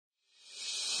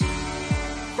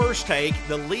First Take,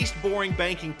 the least boring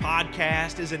banking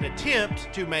podcast, is an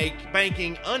attempt to make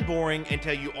banking unboring and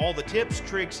tell you all the tips,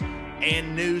 tricks,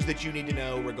 and news that you need to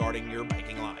know regarding your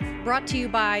banking life. Brought to you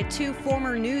by two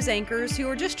former news anchors who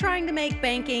are just trying to make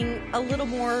banking a little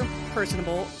more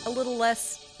personable, a little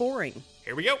less boring.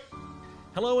 Here we go.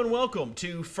 Hello and welcome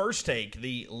to First Take,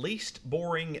 the least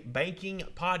boring banking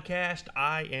podcast.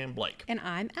 I am Blake. And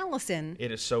I'm Allison.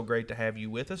 It is so great to have you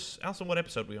with us. Allison, what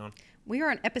episode are we on? We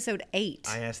are on episode 8.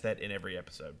 I ask that in every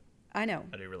episode. I know.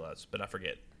 I do realize, but I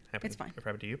forget. It's fine. Ever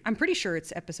happened to you? I'm pretty sure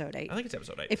it's episode 8. I think it's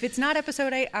episode 8. If it's not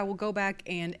episode 8, I will go back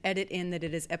and edit in that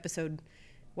it is episode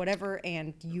whatever,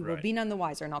 and you will be none the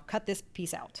wiser, and I'll cut this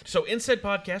piece out. So in said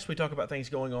podcast, we talk about things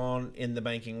going on in the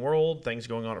banking world, things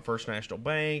going on at First National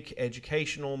Bank,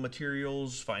 educational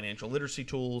materials, financial literacy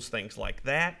tools, things like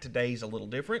that. Today's a little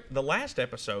different. The last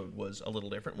episode was a little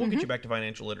different. We'll get you back to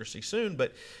financial literacy soon,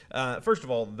 but first of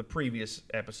all, the previous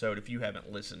episode, if you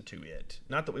haven't listened to it,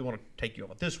 not that we want to take you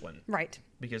off of this one. Right.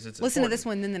 Because it's Listen important. to this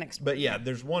one, then the next one. But yeah,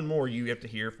 there's one more you have to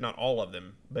hear, if not all of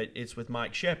them, but it's with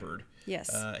Mike Shepard.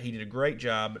 Yes. He did a great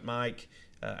job, but Mike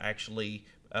actually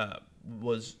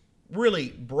was really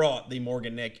brought the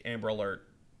Morgan Neck Amber Alert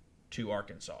to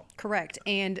Arkansas. Correct.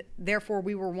 And therefore,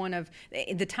 we were one of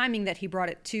the timing that he brought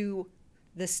it to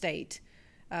the state.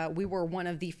 We were one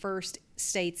of the first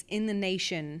states in the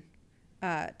nation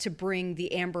to bring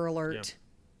the Amber Alert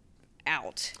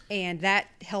out, and that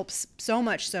helps so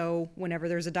much so whenever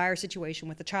there's a dire situation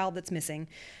with a child that's missing.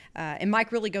 And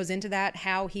Mike really goes into that,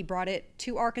 how he brought it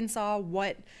to Arkansas,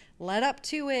 what led up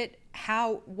to it,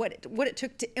 what it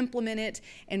took to implement it,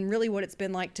 and really what it's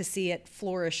been like to see it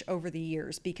flourish over the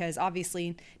years. Because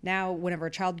obviously now whenever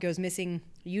a child goes missing,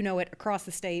 you know it across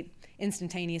the state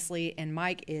instantaneously, and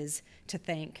Mike is to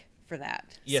thank for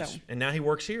that. Yes, so. And now he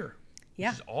works here.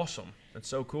 Yeah. Which is awesome. It's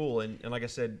so cool. And like I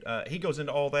said, he goes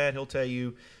into all that. He'll tell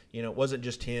you, it wasn't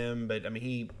just him, but I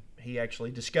mean, he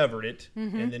actually discovered it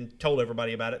and then told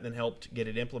everybody about it and then helped get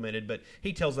it implemented. But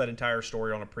he tells that entire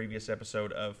story on a previous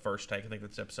episode of First Take. I think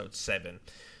that's episode 7.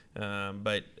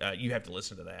 But you have to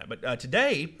listen to that. But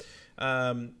today,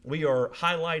 we are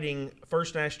highlighting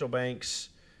First National Bank's,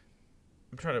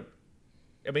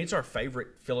 it's our favorite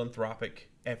philanthropic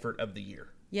effort of the year.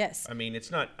 Yes.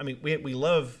 We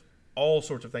love all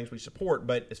sorts of things we support,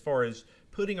 but as far as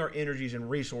putting our energies and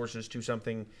resources to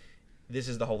something, this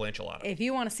is the whole enchilada. If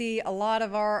you want to see a lot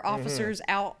of our officers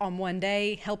out on one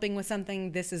day helping with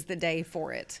something, this is the day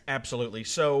for it. Absolutely.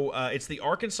 So it's the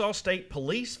Arkansas State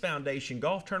Police Foundation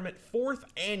Golf Tournament 4th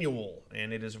Annual,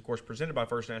 and it is, of course, presented by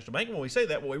First National Bank. And when we say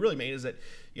that, what we really mean is that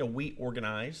we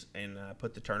organize and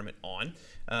put the tournament on.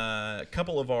 A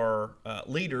couple of our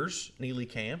leaders, Neely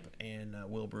Camp and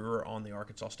Will Brewer, on the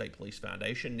Arkansas State Police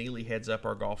Foundation. Neely heads up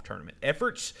our golf tournament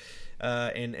efforts,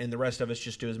 and the rest of us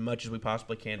just do as much as we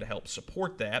possibly can to help support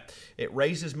that. It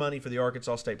raises money for the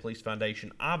Arkansas State Police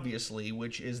Foundation, obviously,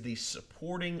 which is the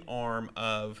supporting arm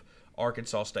of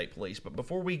Arkansas State Police. But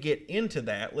before we get into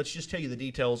that, let's just tell you the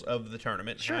details of the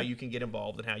tournament, Sure. How you can get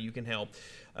involved and how you can help.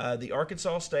 The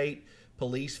Arkansas State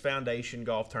Police Foundation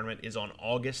Golf Tournament is on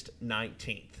August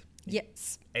 19th.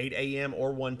 Yes. 8 a.m.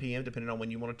 or 1 p.m., depending on when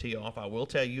you want to tee off. I will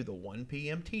tell you the 1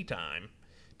 p.m. tee time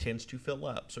tends to fill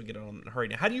up, so get on in a hurry.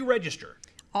 Now, how do you register?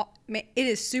 It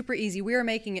is super easy. We are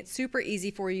making it super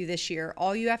easy for you this year.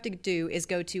 All you have to do is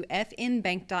go to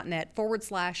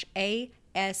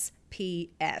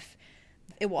fnbank.net/ASPF.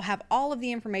 It will have all of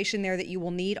the information there that you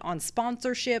will need on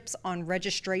sponsorships, on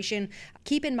registration.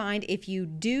 Keep in mind, if you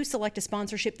do select a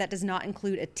sponsorship, that does not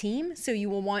include a team. So you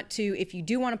will want to, if you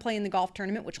do want to play in the golf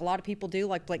tournament, which a lot of people do,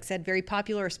 like Blake said, very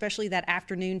popular, especially that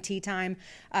afternoon tee time.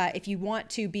 If you want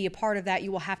to be a part of that,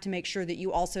 you will have to make sure that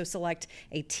you also select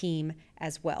a team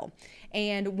as well.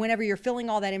 And whenever you're filling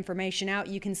all that information out,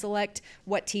 you can select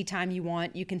what tee time you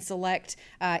want. You can select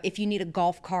if you need a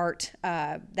golf cart.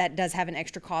 That does have an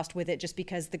extra cost with it, just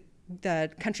because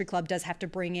the country club does have to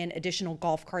bring in additional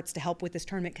golf carts to help with this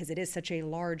tournament, because it is such a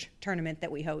large tournament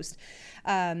that we host.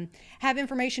 Have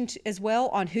information as well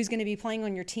on who's going to be playing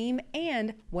on your team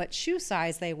and what shoe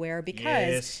size they wear,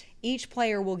 because each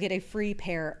player will get a free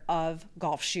pair of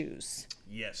golf shoes.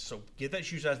 Yes, so get that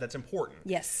shoe size. That's important.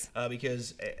 Yes.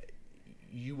 Because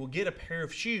you will get a pair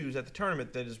of shoes at the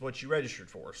tournament that is what you registered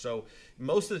for. So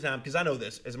most of the time, because I know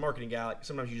this, as a marketing guy, like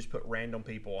sometimes you just put random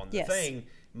people on the thing.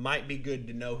 Might be good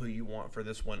to know who you want for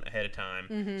this one ahead of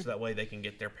time, so that way they can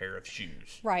get their pair of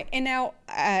shoes. Right. And now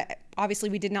obviously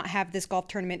we did not have this golf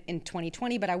tournament in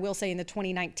 2020, but I will say in the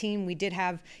 2019 we did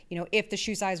have, if the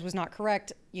shoe size was not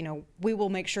correct, we will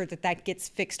make sure that gets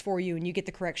fixed for you and you get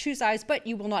the correct shoe size, but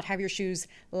you will not have your shoes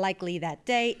likely that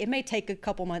day. It may take a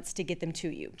couple months to get them to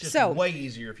you. Just way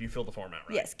easier if you fill the form out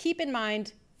right. Yes, keep in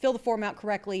mind, fill the form out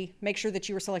correctly, make sure that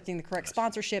you are selecting the correct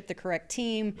sponsorship, the correct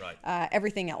team,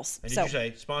 everything else. And did you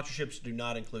say sponsorships do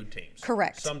not include teams?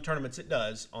 Correct. Some tournaments it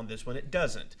does. On this one it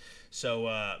doesn't.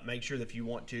 So make sure that if you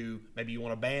want to, maybe you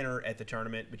want a banner at the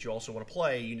tournament, but you also want to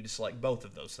play, you need to select both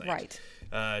of those things. Right.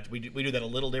 We do that a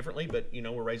little differently, but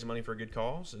we're raising money for a good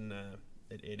cause, and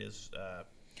it is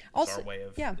also our way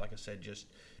of, like I said, just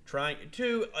trying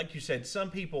to, like you said, some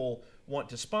people want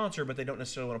to sponsor, but they don't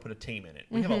necessarily want to put a team in it.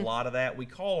 We have a lot of that. We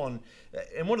call on,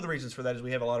 and one of the reasons for that is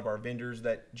we have a lot of our vendors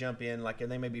that jump in,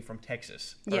 and they may be from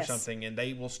Texas or something, and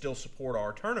they will still support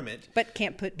our tournament, but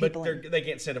can't put people in. They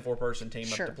can't send a 4-person team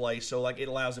up to play. So it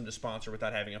allows them to sponsor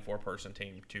without having a 4-person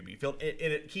team to be filled. And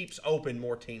it keeps open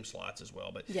more team slots as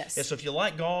well. But so if you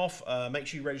like golf, make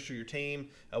sure you register your team.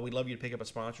 We'd love you to pick up a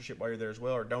sponsorship while you're there as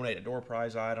well, or donate a door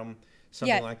prize item.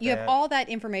 Something like that. You have all that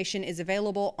information is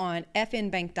available on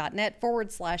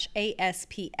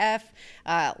fnbank.net/ASPF.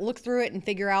 Look through it and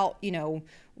figure out,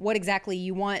 what exactly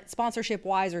you want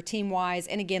sponsorship-wise or team-wise.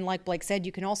 And again, like Blake said,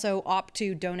 you can also opt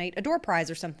to donate a door prize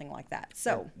or something like that.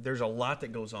 So there's a lot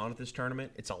that goes on at this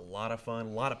tournament. It's a lot of fun.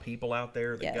 A lot of people out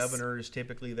there. The governor is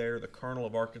typically there. The colonel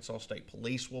of Arkansas State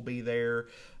Police will be there.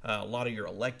 A lot of your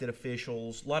elected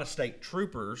officials. A lot of state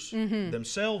troopers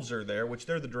themselves are there, which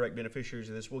they're the direct beneficiaries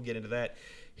of this. We'll get into that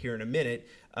here in a minute.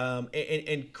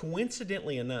 And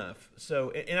coincidentally enough,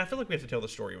 and I feel like we have to tell the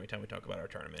story every time we talk about our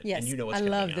tournament. Yes, and it's I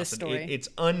coming love out. this story. It's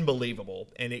unbelievable,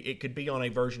 and it could be on a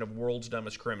version of World's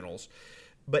Dumbest Criminals.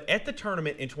 But at the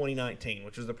tournament in 2019,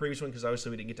 which was the previous one because obviously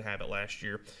we didn't get to have it last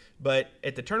year, but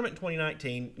at the tournament in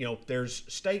 2019, there's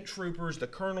state troopers, the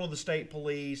colonel of the state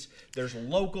police, there's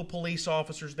local police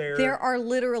officers there. There are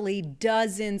literally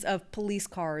dozens of police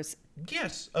cars.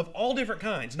 Yes, of all different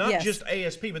kinds, not just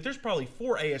ASP, but there's probably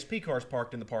 4 ASP cars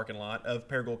parked in the parking lot of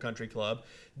Paragould Country Club.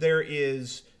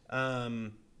 There's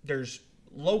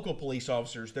local police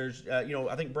officers. There's,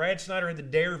 I think Brad Snyder had the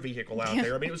Dare vehicle out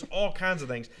there. I mean, it was all kinds of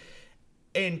things.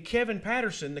 And Kevin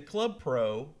Patterson, the club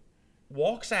pro,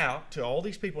 walks out to all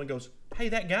these people and goes, hey,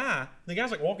 the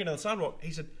guy's like walking down the sidewalk.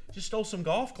 He said, just stole some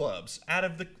golf clubs out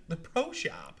of the pro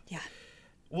shop. Yeah.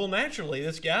 Well, naturally,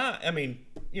 this guy,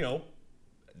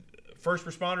 first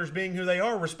responders being who they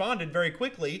are, responded very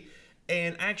quickly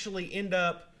and actually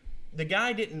the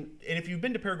guy didn't, and if you've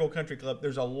been to Paragould Country Club,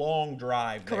 there's a long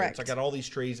drive there. Correct. It's got all these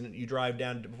trees, and you drive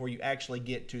down before you actually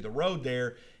get to the road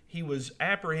there. He was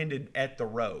apprehended at the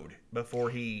road before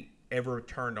he ever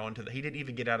turned onto he didn't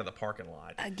even get out of the parking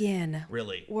lot. Again.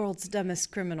 Really. World's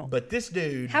dumbest criminal. But this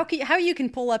dude. How you can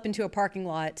pull up into a parking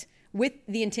lot with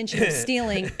the intention of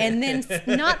stealing and then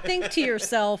not think to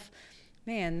yourself,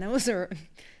 man,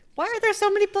 why are there so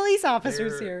many police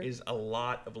officers here? There is a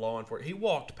lot of law enforcement. He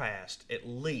walked past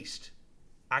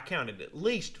I counted at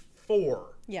least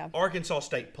 4 Arkansas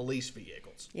State Police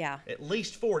vehicles. Yeah. At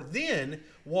least 4. Then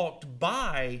walked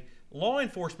by law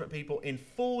enforcement people in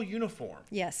full uniform.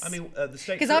 Yes. I mean, the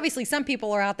state... Because obviously some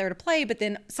people are out there to play, but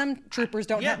then some troopers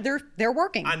don't have... They're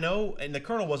working. I know, and the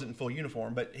colonel wasn't in full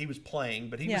uniform, but he was playing,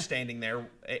 but he was standing there,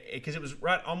 because it was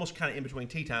right almost kind of in between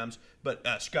tee times, but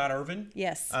Scott Irvin,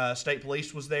 state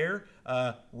police was there.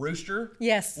 Rooster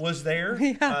was there,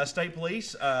 state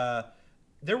police.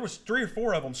 There was 3 or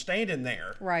 4 of them standing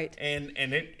there. Right. And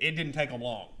it didn't take them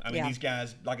long. I mean, these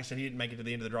guys, like I said, he didn't make it to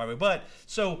the end of the driveway. But,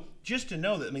 so, just to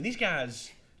know that, these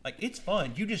guys, it's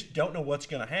fun. You just don't know what's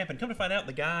going to happen. Come to find out,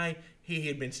 the guy, he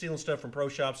had been stealing stuff from pro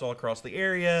shops all across the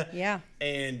area. Yeah.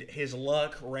 And his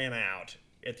luck ran out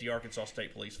at the Arkansas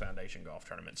State Police Foundation golf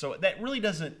tournament. So, that really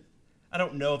doesn't... I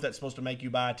don't know if that's supposed to make you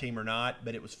buy a team or not,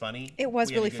 but it was funny. It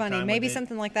was really funny. Maybe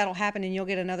something like that will happen, and you'll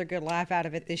get another good laugh out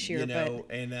of it this year.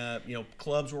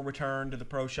 Clubs will return to the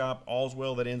pro shop. All's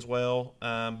well that ends well.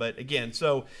 But again,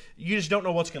 so you just don't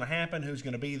know what's going to happen, who's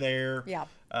going to be there. Yeah.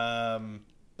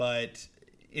 But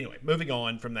anyway, moving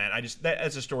on from that,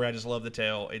 that's a story I just love to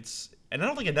tell. And I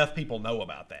don't think enough people know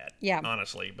about that,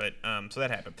 honestly. But so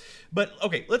that happened. But,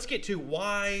 okay, let's get to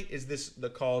why is this the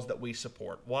cause that we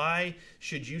support? Why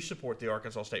should you support the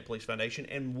Arkansas State Police Foundation,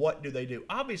 and what do they do?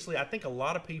 Obviously, I think a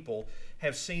lot of people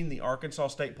have seen the Arkansas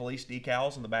State Police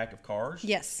decals on the back of cars.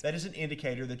 Yes. That is an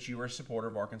indicator that you are a supporter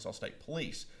of Arkansas State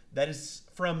Police. That is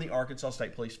from the Arkansas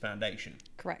State Police Foundation.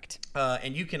 Correct.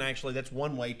 And you can actually, that's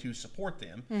one way to support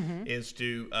them, is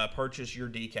to purchase your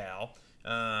decal.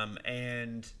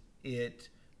 And it's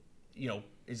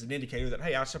is an indicator that,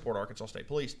 hey, I support Arkansas State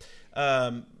Police.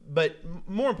 But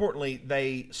more importantly,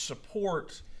 they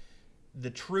support the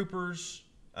troopers,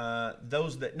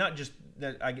 those that not just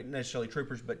necessarily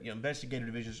troopers, but investigative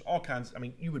divisions, all kinds. I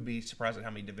mean, you would be surprised at how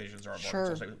many divisions are of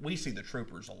Arkansas State. We see the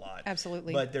troopers a lot,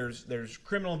 Absolutely. But there's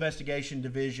criminal investigation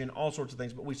division, all sorts of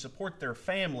things. But we support their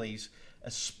families,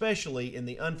 especially in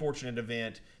the unfortunate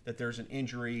event that there's an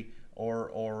injury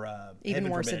or even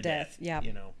worse, a death. Yeah.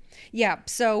 Yeah.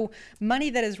 So money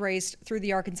that is raised through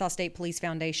the Arkansas State Police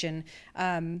Foundation,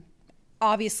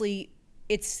 obviously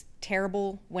it's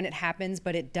terrible when it happens,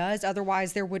 but it does.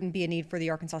 Otherwise, there wouldn't be a need for the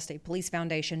Arkansas State Police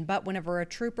Foundation. But whenever a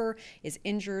trooper is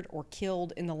injured or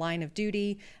killed in the line of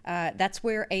duty, that's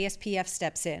where ASPF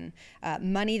steps in.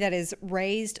 Money that is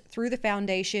raised through the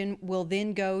foundation will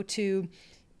then go to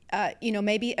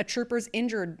maybe a trooper's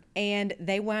injured and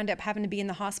they wound up having to be in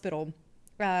the hospital.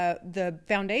 The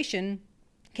foundation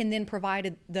can then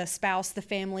provide the spouse, the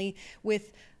family,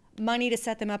 with money to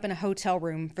set them up in a hotel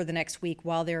room for the next week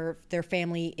while their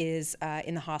family is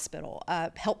in the hospital.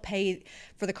 Help pay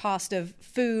for the cost of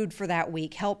food for that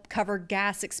week. Help cover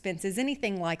gas expenses,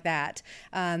 anything like that.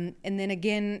 And then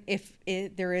again, if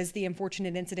there is the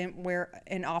unfortunate incident where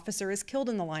an officer is killed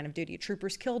in the line of duty, a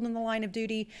trooper's killed in the line of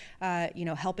duty,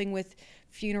 helping with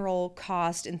funeral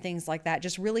cost and things like that,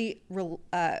 just really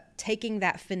taking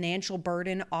that financial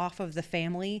burden off of the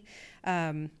family,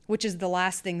 which is the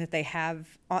last thing that they have,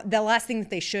 the last thing that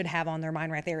they should have on their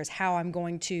mind right there is how am I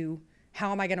going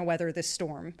to weather this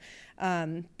storm?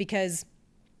 Because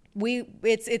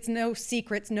it's no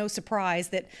secret, it's no surprise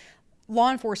that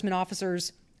law enforcement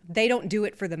officers, they don't do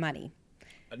it for the money.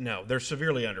 No, they're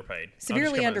severely underpaid.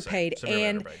 Severely underpaid.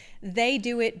 They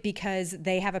do it because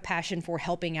they have a passion for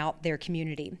helping out their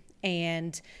community.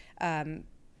 And,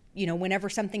 whenever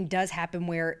something does happen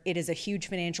where it is a huge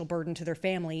financial burden to their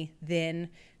family, then,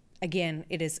 again,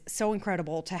 it is so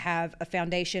incredible to have a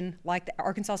foundation like the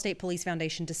Arkansas State Police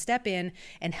Foundation to step in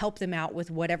and help them out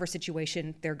with whatever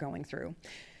situation they're going through.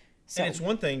 So, and it's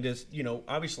one thing to,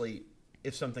 obviously,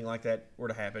 if something like that were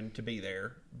to happen, to be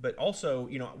there. But also,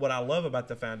 what I love about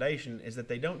the foundation is that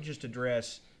they don't just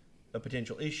address a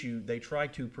potential issue, they try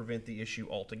to prevent the issue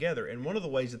altogether. And one of the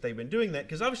ways that they've been doing that,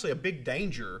 because obviously a big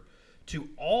danger to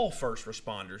all first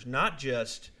responders, not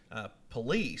just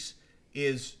police,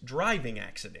 is driving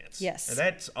accidents. Yes. And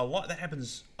that's a lot. That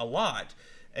happens a lot.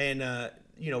 And,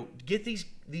 get these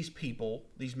people,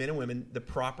 these men and women, the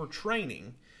proper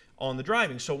training on the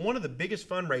driving. So one of the biggest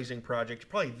fundraising projects,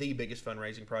 probably the biggest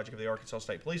fundraising project of the Arkansas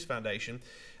State Police Foundation,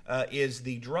 is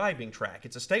the driving track.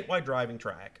 It's a statewide driving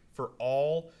track for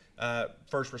all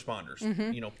first responders.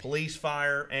 Mm-hmm. Police,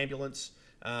 fire, ambulance,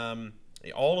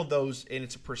 all of those, and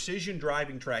it's a precision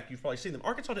driving track. You've probably seen them.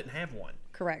 Arkansas didn't have one.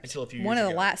 Correct. Until a few years One of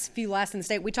ago. the last in the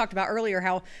state. We talked about earlier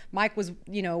how Mike was,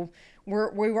 we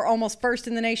were almost first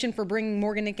in the nation for bringing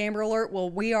Morgan Nick Amber Alert. Well,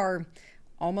 we are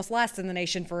almost last in the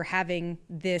nation for having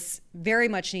this very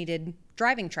much needed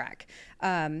driving track.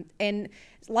 And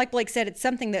like Blake said, it's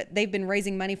something that they've been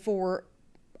raising money for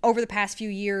over the past few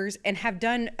years and have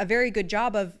done a very good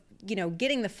job of,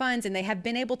 getting the funds, and they have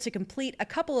been able to complete a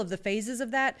couple of the phases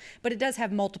of that, but it does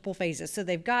have multiple phases. So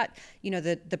they've got,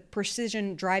 the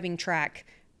precision driving track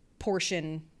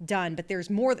portion done, but there's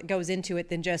more that goes into it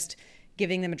than just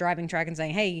giving them a driving track and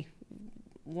saying, hey,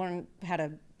 learn how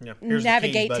to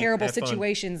navigate terrible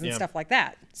situations and stuff like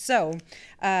that. So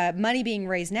money being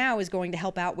raised now is going to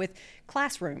help out with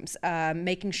classrooms,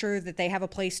 making sure that they have a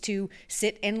place to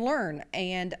sit and learn.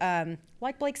 And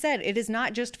like Blake said, it is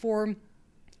not just for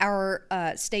our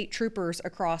state troopers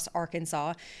across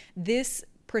Arkansas. This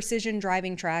precision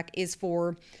driving track is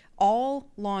for all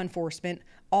law enforcement.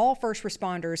 All first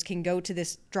responders can go to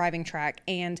this driving track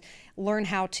and learn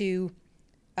how to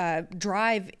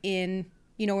drive in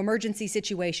emergency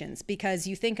situations, because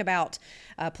you think about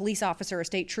a police officer, a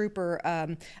state trooper,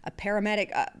 a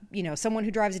paramedic, someone who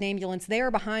drives an ambulance, they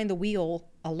are behind the wheel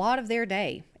a lot of their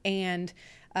day. And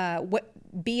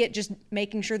be it just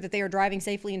making sure that they are driving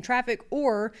safely in traffic,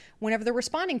 or whenever they're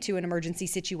responding to an emergency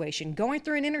situation, going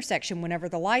through an intersection whenever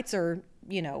the lights are,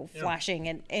 flashing.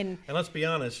 And let's be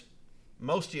honest,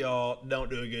 most of y'all don't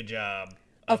do a good job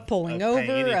of pulling over,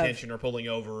 paying any attention or pulling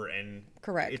over, and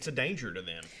correct. It's a danger to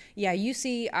them. Yeah, you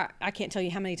see, I can't tell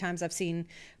you how many times I've seen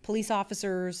police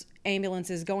officers,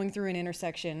 ambulances going through an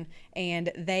intersection,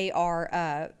 and they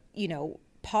are,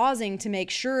 pausing to make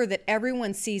sure that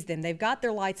everyone sees them. They've got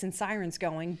their lights and sirens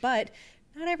going, but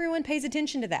not everyone pays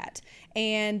attention to that.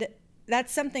 And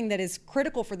that's something that is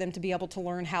critical for them to be able to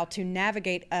learn how to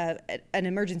navigate an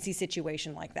emergency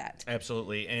situation like that.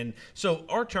 Absolutely. And so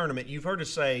our tournament, you've heard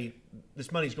us say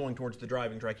this money's going towards the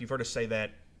driving track. You've heard us say that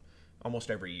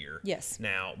almost every year. Yes.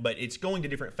 Now, but it's going to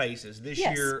different phases. This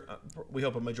Yes. year, we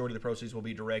hope a majority of the proceeds will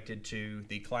be directed to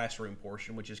the classroom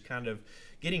portion, which is kind of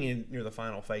getting in near the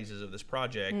final phases of this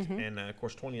project. And, of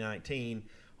course, 2019,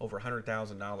 over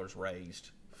 $100,000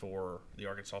 raised for the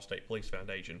Arkansas State Police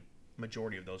Foundation.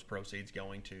 Majority of those proceeds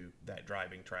going to that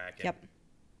driving track. And, Yep.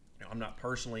 I'm not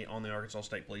personally on the Arkansas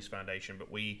State Police Foundation, but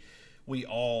we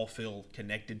all feel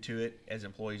connected to it as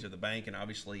employees of the bank, and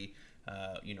obviously,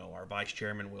 our vice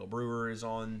chairman Will Brewer is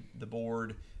on the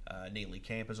board. Neely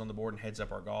Camp is on the board and heads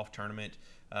up our golf tournament.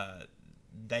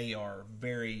 They are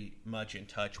very much in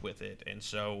touch with it, and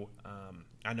so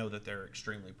I know that they're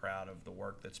extremely proud of the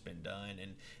work that's been done.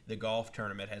 And the golf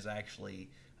tournament has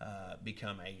actually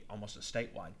become almost a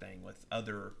statewide thing, with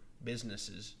other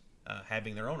businesses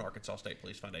having their own Arkansas State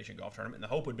Police Foundation golf tournament.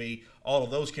 And the hope would be all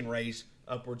of those can raise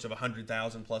upwards of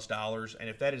 $100,000+. And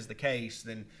if that is the case,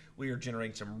 then we are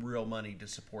generating some real money to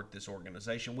support this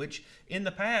organization, which in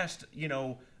the past,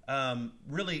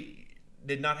 really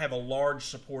did not have a large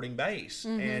supporting base.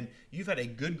 And you've had a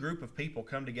good group of people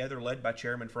come together, led by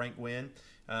Chairman Frank Gwynn,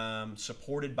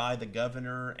 supported by the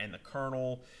governor and the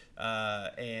colonel,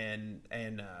 and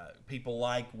people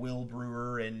like Will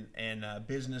Brewer and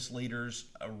business leaders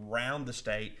around the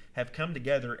state have come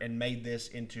together and made this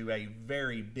into a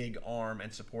very big arm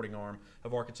and supporting arm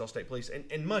of Arkansas State Police,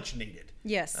 and much needed.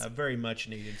 Yes. Very much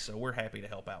needed. So we're happy to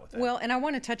help out with that. Well, and I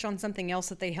want to touch on something else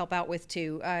that they help out with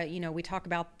too. We talk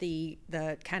about the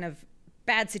kind of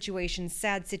bad situations,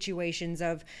 sad situations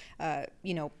of,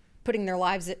 putting their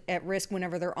lives at risk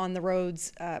whenever they're on the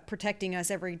roads, protecting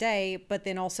us every day, but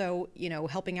then also,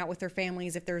 helping out with their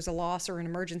families if there's a loss or an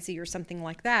emergency or something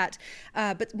like that.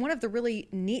 But one of the really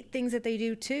neat things that they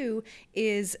do too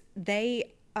is they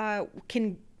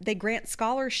grant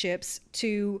scholarships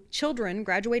to children,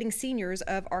 graduating seniors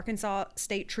of Arkansas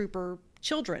State Trooper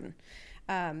children.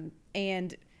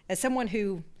 And as someone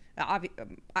who,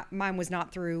 mine was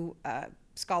not through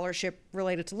scholarship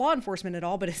related to law enforcement at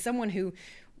all, but as someone who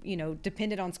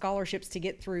depended on scholarships to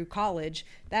get through college,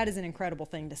 that is an incredible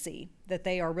thing to see, that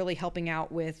they are really helping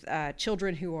out with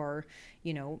children who are,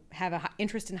 have an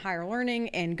interest in higher learning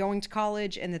and going to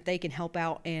college, and that they can help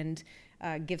out and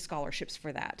give scholarships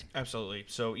for that. Absolutely.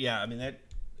 So, yeah, I mean,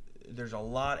 there's a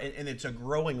lot, and it's a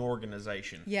growing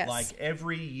organization. Yes. Like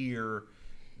every year,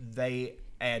 they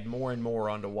add more and more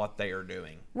onto what they are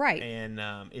doing. Right. And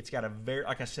it's got a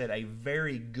a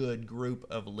very good group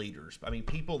of leaders. I mean,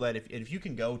 people that if you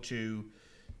can go to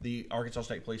the Arkansas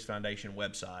State Police Foundation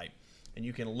website and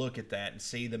you can look at that and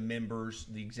see the members,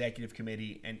 the executive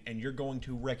committee, and you're going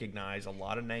to recognize a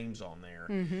lot of names on there.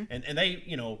 And they,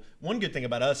 one good thing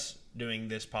about us doing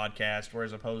this podcast,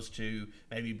 whereas opposed to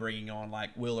maybe bringing on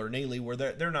like Will or Neely, where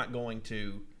they're not going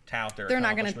to tout their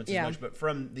accomplishments as much, but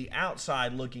from the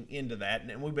outside looking into that,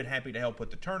 and we've been happy to help with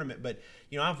the tournament, but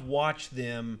I've watched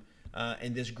them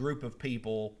and this group of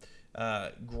people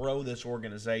grow this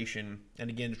organization, and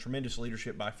again, tremendous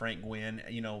leadership by Frank Gwynn,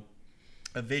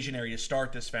 a visionary to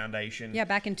start this foundation. Yeah,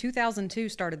 back in 2002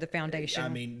 started the foundation. I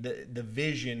mean, the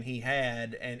vision he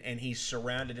had, and he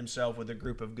surrounded himself with a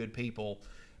group of good people,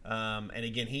 and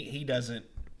again, he doesn't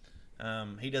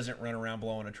run around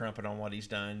blowing a trumpet on what he's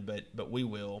done, but we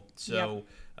will. So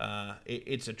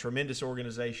it's a tremendous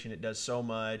organization. It does so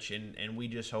much, and we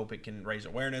just hope it can raise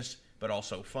awareness, but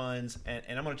also funds.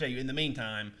 And I'm going to tell you, in the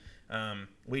meantime,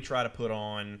 we try to put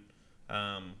on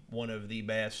one of the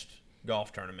best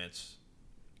golf tournaments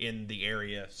in the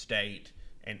area, state,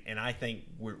 and I think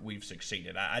we've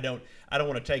succeeded. I don't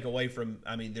want to take away from.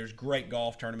 I mean, there's great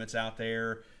golf tournaments out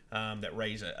there that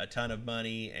raise a ton of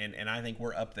money, and I think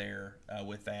we're up there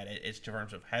with that. It's in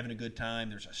terms of having a good time.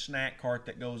 There's a snack cart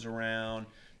that goes around.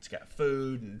 It's got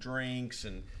food and drinks,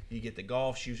 and you get the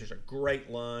golf shoes. There's a great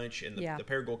lunch, and the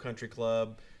Paragould Country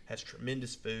Club has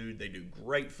tremendous food. They do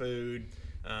great food.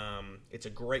 It's a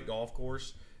great golf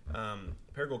course.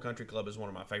 Paragould Country Club is one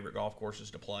of my favorite golf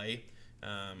courses to play,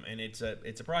 and it's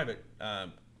a private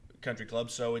country club,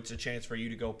 so it's a chance for you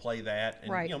to go play that.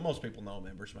 And, right. Most people know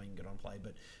members, so you can get on and play.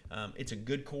 But it's a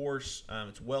good course.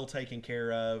 It's well taken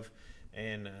care of,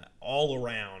 and all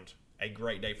around a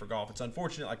great day for golf. It's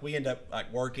unfortunate, like we end up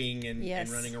like working and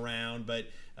running around, but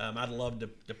I'd love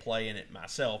to play in it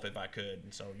myself if I could.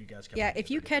 And so you guys come. Yeah, if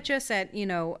you catch us at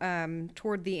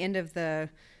toward the end of the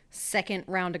second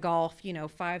round of golf,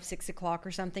 5-6 o'clock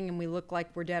or something, and we look like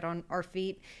we're dead on our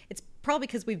feet, it's probably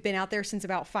because we've been out there since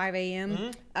about 5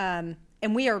 a.m. And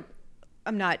we are.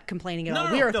 I'm not complaining at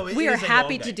all. We are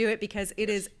happy to do it because it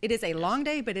is a long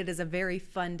day, but it is a very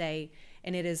fun day,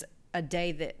 and it is a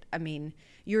day that, I mean,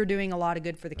 you're doing a lot of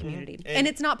good for the community. And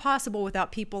it's not possible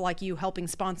without people like you helping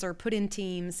sponsor, put in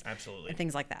teams, absolutely, and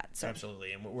things like that. So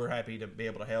absolutely, and we're happy to be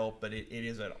able to help, but it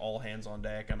is at all hands on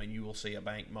deck. I mean, you will see a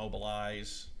bank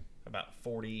mobilize about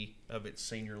 40 of its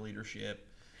senior leadership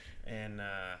and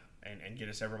get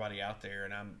us everybody out there.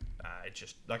 And I'm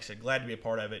just, like I said, glad to be a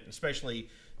part of it, and especially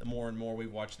the more and more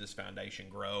we've watched this foundation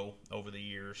grow over the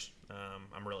years.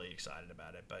 I'm really excited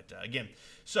about it. But again,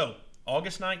 so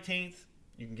August 19th,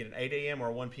 you can get an 8 a.m. or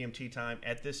a 1 p.m. tee time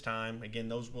at this time. Again,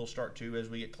 those will start to, as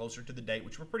we get closer to the date,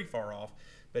 which we're pretty far off,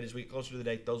 but as we get closer to the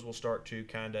date, those will start to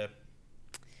kind of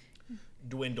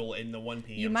dwindle in the 1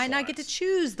 p.m. You might not get to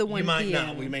choose the 1 You might p.m.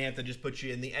 not. We may have to just put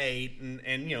you in the 8,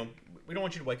 and you know, we don't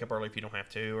want you to wake up early if you don't have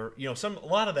to, or you know, a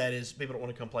lot of that is people don't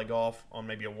want to come play golf on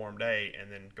maybe a warm day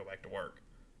and then go back to work.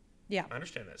 Yeah. I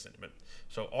understand that sentiment.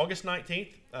 So August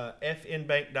 19th,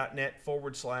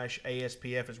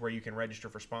 fnbank.net/ASPF is where you can register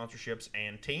for sponsorships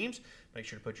and teams. Make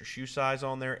sure to put your shoe size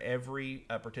on there. Every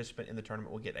participant in the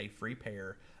tournament will get a free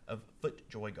pair of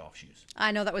FootJoy golf shoes.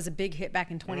 I know that was a big hit back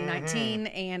in 2019,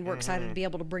 and we're excited to be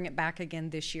able to bring it back again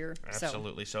this year.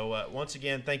 Absolutely. So once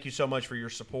again, thank you so much for your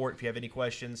support. If you have any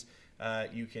questions,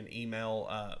 you can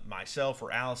email myself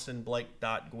or Allison,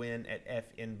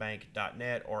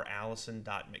 blake.gwynn@fnbank.net or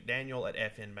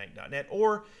allison.mcdaniel@fnbank.net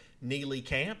or Neely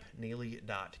Camp,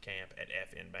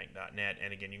 neely.camp@fnbank.net.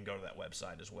 And again, you can go to that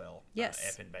website as well.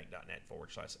 Yes.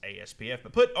 fnbank.net/ASPF.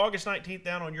 But put August 19th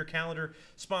down on your calendar.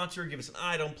 Sponsor, give us an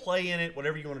item, play in it,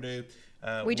 whatever you want to do.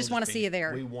 We just want to see you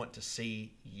there. We want to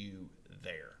see you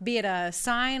there. Be it a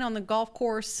sign on the golf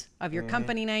course of your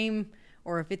company name,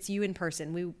 or if it's you in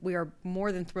person. We are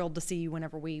more than thrilled to see you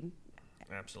whenever we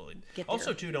absolutely get there.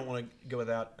 Also, too, don't want to go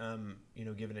without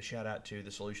giving a shout out to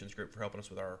the Solutions Group for helping us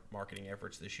with our marketing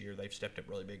efforts this year. They've stepped up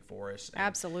really big for us. And,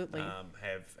 absolutely.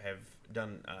 Have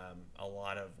done a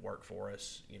lot of work for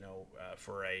us.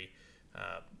 For a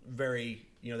very,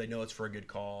 they know it's for a good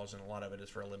cause, and a lot of it is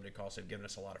for a limited cost. They've given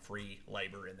us a lot of free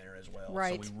labor in there as well.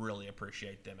 Right. So we really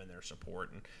appreciate them and their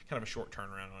support, and kind of a short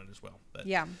turnaround on it as well. But,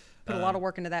 yeah, put a lot of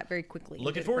work into that very quickly.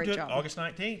 Looking forward to it, August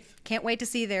 19th. Can't wait to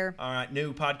see you there. All right,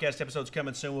 new podcast episodes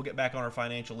coming soon. We'll get back on our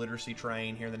financial literacy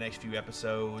train here in the next few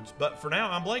episodes. But for now,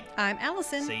 I'm Blake. I'm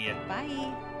Allison. See ya.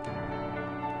 Bye.